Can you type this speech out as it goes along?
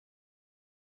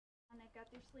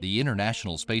The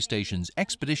International Space Station's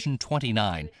Expedition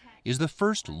 29 is the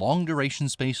first long-duration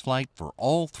spaceflight for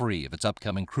all three of its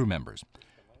upcoming crew members.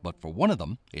 But for one of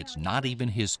them, it's not even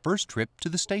his first trip to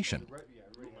the station.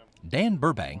 Dan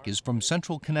Burbank is from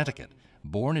Central Connecticut,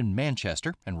 born in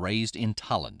Manchester and raised in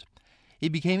Tolland. He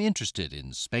became interested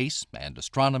in space and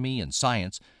astronomy and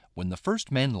science when the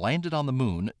first men landed on the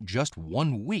moon just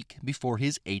 1 week before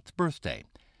his 8th birthday.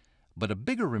 But a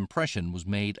bigger impression was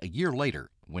made a year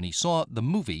later when he saw the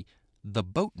movie The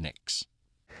Boatniks.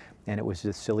 And it was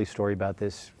this silly story about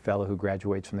this fellow who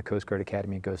graduates from the Coast Guard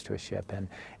Academy and goes to a ship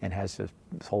and has this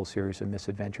whole series of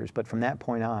misadventures. But from that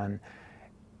point on,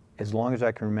 as long as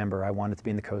I can remember, I wanted to be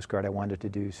in the Coast Guard. I wanted to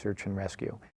do search and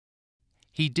rescue.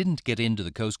 He didn't get into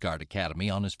the Coast Guard Academy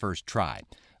on his first try,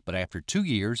 but after 2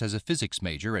 years as a physics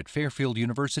major at Fairfield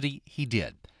University, he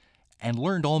did, and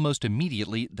learned almost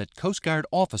immediately that Coast Guard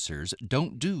officers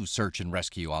don't do search and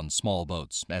rescue on small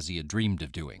boats, as he had dreamed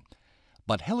of doing.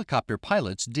 But helicopter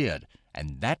pilots did,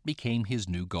 and that became his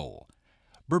new goal.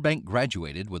 Burbank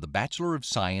graduated with a Bachelor of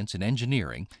Science in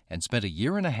Engineering and spent 1.5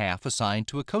 years assigned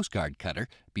to a Coast Guard cutter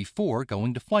before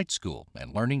going to flight school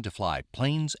and learning to fly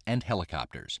planes and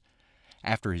helicopters.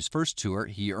 After his first tour,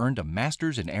 he earned a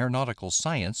Master's in Aeronautical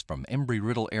Science from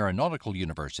Embry-Riddle Aeronautical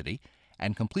University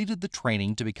and completed the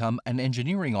training to become an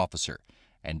engineering officer,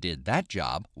 and did that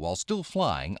job while still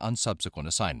flying on subsequent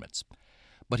assignments.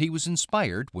 But he was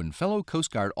inspired when fellow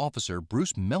Coast Guard officer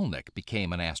Bruce Melnick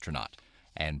became an astronaut,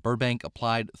 and Burbank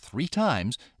applied 3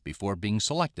 times before being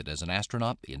selected as an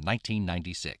astronaut in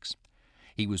 1996.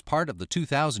 He was part of the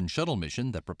 2000 shuttle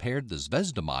mission that prepared the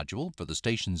Zvezda module for the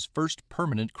station's first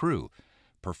permanent crew,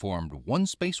 performed 1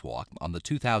 spacewalk on the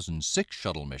 2006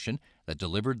 shuttle mission that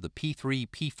delivered the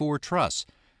P3-P4 truss,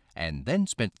 and then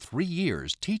spent 3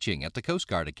 years teaching at the Coast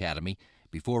Guard Academy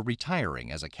before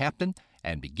retiring as a captain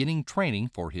and beginning training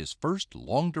for his first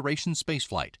long-duration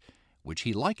spaceflight, which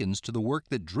he likens to the work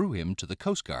that drew him to the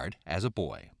Coast Guard as a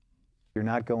boy. You're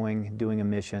not doing a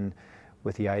mission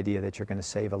with the idea that you're going to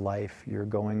save a life. You're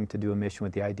going to do a mission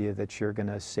with the idea that you're going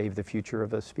to save the future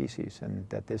of a species, and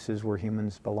that this is where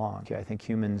humans belong. I think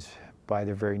humans, by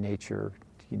their very nature,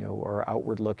 are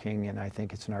outward-looking, and I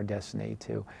think it's in our destiny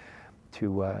to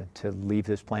leave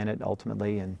this planet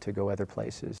ultimately and to go other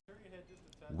places.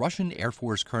 Russian Air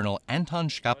Force Colonel Anton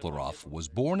Shkaplerov was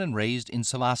born and raised in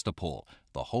Sevastopol,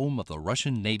 the home of the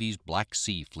Russian Navy's Black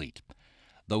Sea Fleet.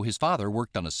 Though his father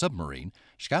worked on a submarine,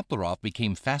 Shkaplerov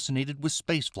became fascinated with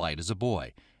spaceflight as a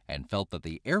boy and felt that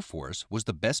the Air Force was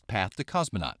the best path to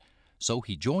cosmonaut, so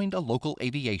he joined a local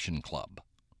aviation club.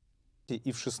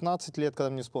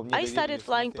 I started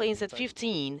flying planes at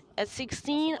 15. At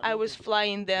 16, I was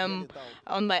flying them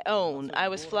on my own. I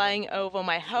was flying over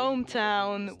my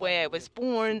hometown where I was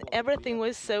born. Everything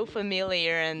was so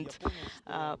familiar and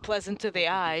pleasant to the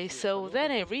eye. So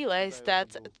then I realized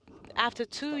that after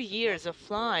 2 years of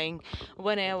flying,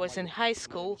 when I was in high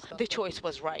school, the choice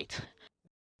was right.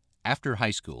 After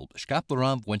high school,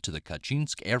 Shkaplerov went to the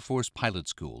Kachinsk Air Force Pilot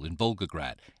School in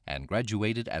Volgograd and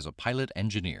graduated as a pilot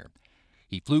engineer.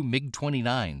 He flew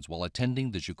MiG-29s while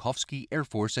attending the Zhukovsky Air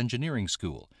Force Engineering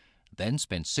School, then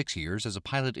spent 6 years as a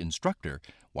pilot instructor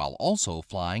while also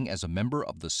flying as a member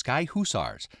of the Sky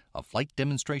Hussars, a flight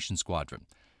demonstration squadron.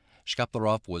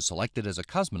 Shkaplerov was selected as a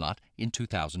cosmonaut in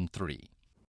 2003.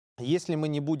 If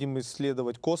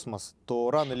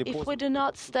we do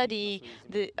not study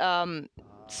the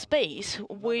space,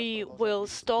 we will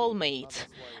stalemate,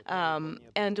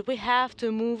 and we have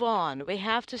to move on. We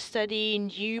have to study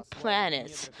new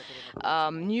planets,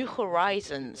 new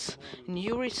horizons,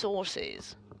 new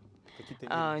resources,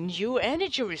 new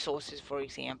energy resources, for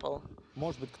example.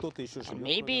 And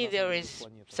maybe there is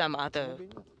some other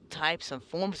types and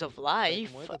forms of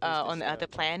life on other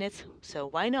planets, so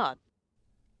why not?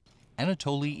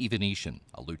 Anatoly Ivanishin,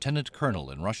 a lieutenant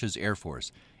colonel in Russia's Air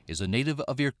Force, is a native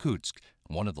of Irkutsk,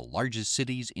 one of the largest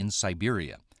cities in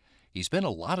Siberia. He spent a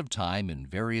lot of time in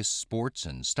various sports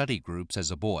and study groups as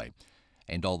a boy,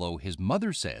 and although his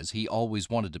mother says he always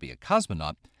wanted to be a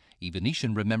cosmonaut,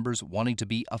 Ivanishin remembers wanting to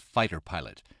be a fighter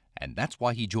pilot, and that's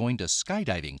why he joined a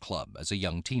skydiving club as a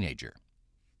young teenager.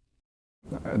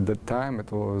 At that time,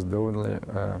 it was the only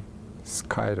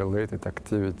sky-related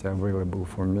activity available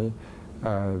for me.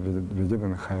 We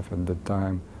didn't have at the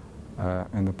time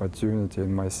an opportunity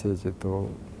in my city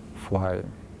to fly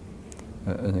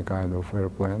any kind of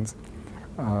airplanes.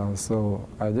 So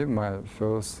I did my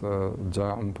first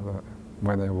jump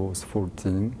when I was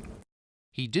 14.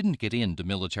 He didn't get into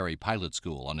military pilot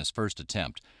school on his first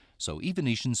attempt, so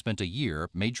Ivanishin spent a year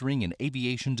majoring in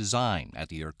aviation design at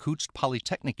the Irkutsk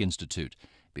Polytechnic Institute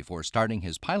before starting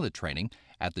his pilot training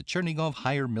at the Chernigov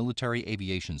Higher Military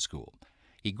Aviation School.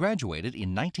 He graduated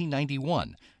in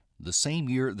 1991, the same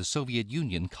year the Soviet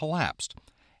Union collapsed.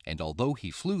 And although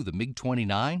he flew the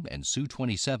MiG-29 and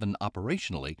Su-27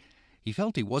 operationally, he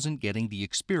felt he wasn't getting the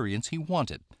experience he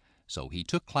wanted. So he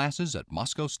took classes at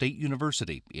Moscow State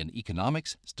University in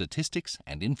economics, statistics,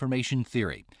 and information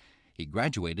theory. He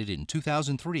graduated in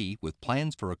 2003 with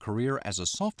plans for a career as a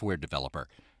software developer,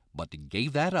 but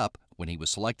gave that up when he was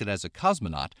selected as a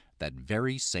cosmonaut that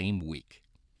very same week.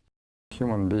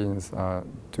 Human beings are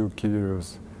too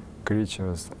curious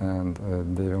creatures, and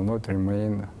they will not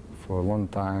remain for a long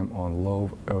time on low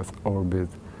Earth orbit.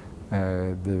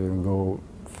 They will go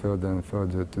further and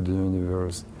further to the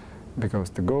universe, because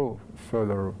to go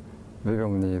further we will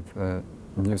need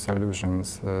new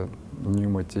solutions, new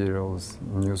materials,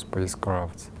 new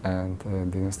spacecrafts. And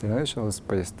the International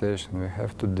Space Station we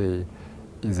have today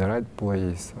is the right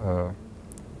place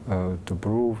to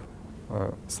prove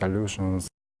solutions